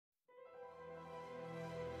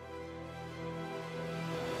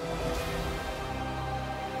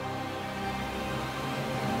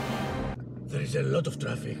There is a lot of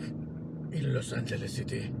traffic in Los Angeles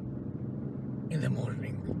City. In the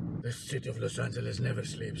morning, the city of Los Angeles never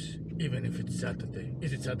sleeps, even if it's Saturday.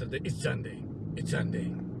 Is it Saturday? It's Sunday. It's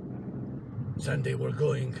Sunday. Sunday we're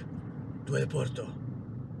going to El Porto.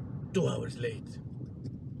 2 hours late.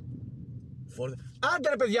 Άντε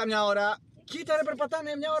ρε παιδιά μια ώρα! Κοίτα ρε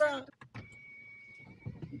περπατάνε μια ώρα!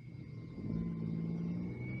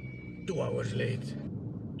 2 hours late.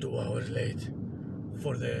 2 hours late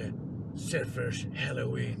for the Surfers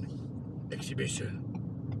Halloween exhibition.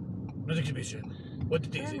 Not exhibition. What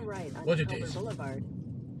it is? Right what it is? Boulevard.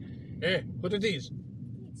 Eh? What it is?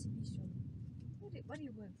 The exhibition. What are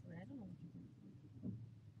you going for? I don't know what you're going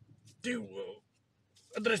for. Do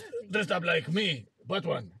you dressed up like me?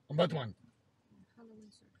 Batman. I'm Batman. Halloween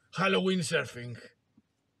surf. Halloween surfing.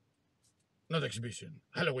 Not exhibition.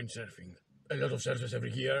 Halloween surfing. A lot of surfers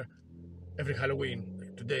every year. Every Halloween.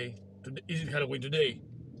 Like today. Is it Halloween today?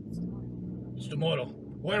 It's tomorrow.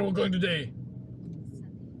 Where are we going today?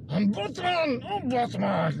 I'm Batman! I'm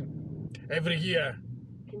Batman! Every year.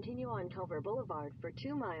 Continue on Culver Boulevard for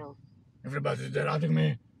 2 miles. Everybody's interrupting me.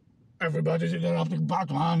 Everybody's interrupting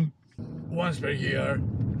Batman. Once per year.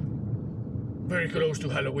 Very close to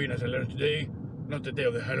Halloween, as I learned today. Not the day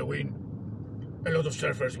of the Halloween. A lot of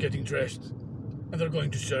surfers getting dressed. And they're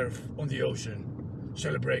going to surf on the ocean.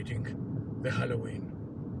 Celebrating the Halloween.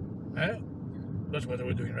 Eh? That's what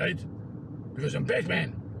we're doing, right? Because I'm Batman.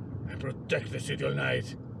 I protect the city all night.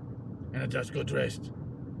 And I just got dressed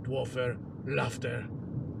to offer laughter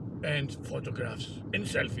and photographs and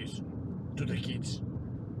selfies to the kids.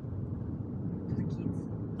 To the kids.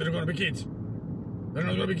 They're gonna be kids. They're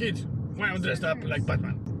not gonna be kids. Why am I dressed up like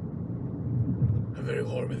Batman? I'm very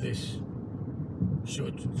warm with this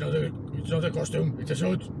suit. It's not a costume, it's a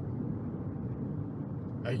suit.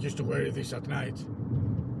 I used to wear this at night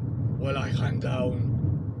while I hunt down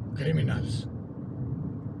criminals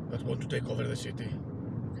that want to take over the city.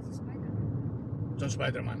 That's a spider. It's not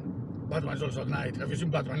Spider-Man. Batman's also at night. Have you seen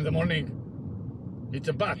Batman in the morning? It's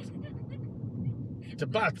a bat. It's a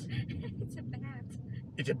bat. It's a bat.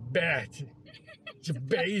 It's a bat. It's a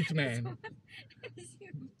bait, man.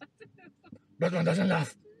 Batman doesn't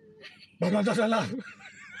laugh. Batman doesn't laugh.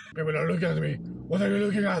 People are looking at me. What are you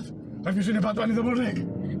looking at? Have you seen a Batman in the morning?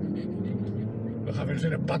 I haven't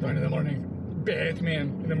seen a Batman in the morning.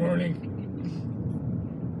 Batman in the morning.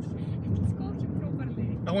 Let's call him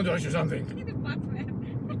properly. I want to ask you something. He's a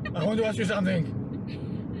Batman. I want to ask you something.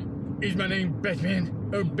 Is my name Batman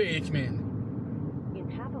or Batman? In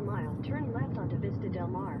half a mile, turn left onto Vista Del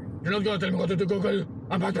Mar. You're not gonna tell me what to do, Google.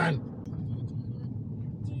 I'm Batman.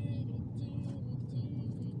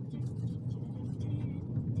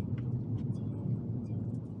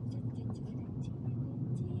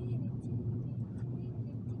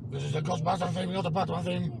 This is a Ghostbuster theme, not a Batman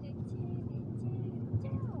theme.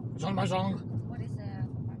 It's not my song. What is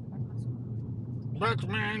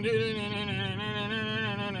Batman.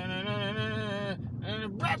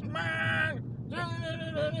 Batman.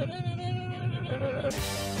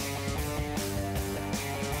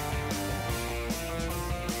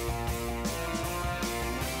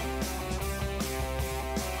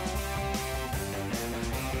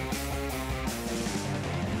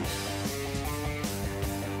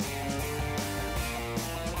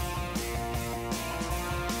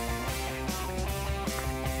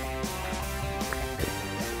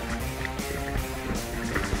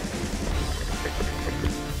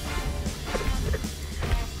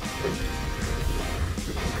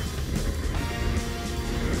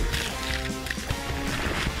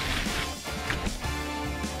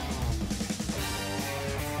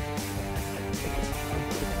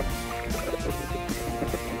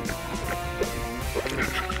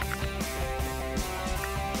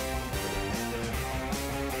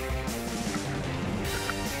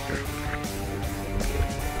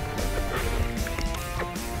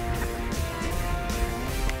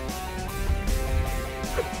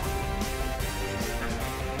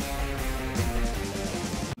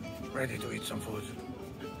 Ready to eat some food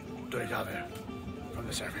to recover from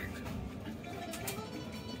the surfing.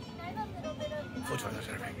 Food for the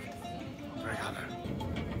surfing. To recover.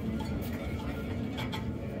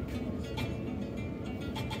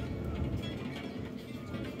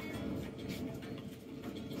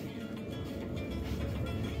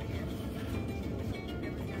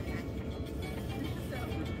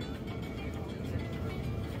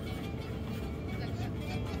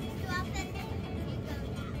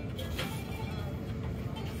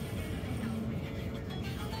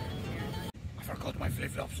 I forgot my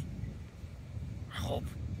flip-flops. I hope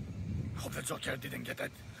the Joker didn't get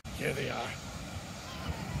it. Here they are.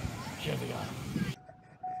 Here they are.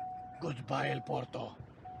 Goodbye, El Porto.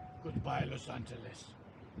 Goodbye, Los Angeles.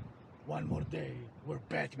 One more day where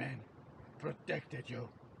Batman protected you.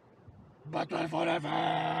 Batman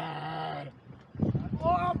forever!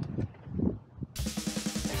 Oh!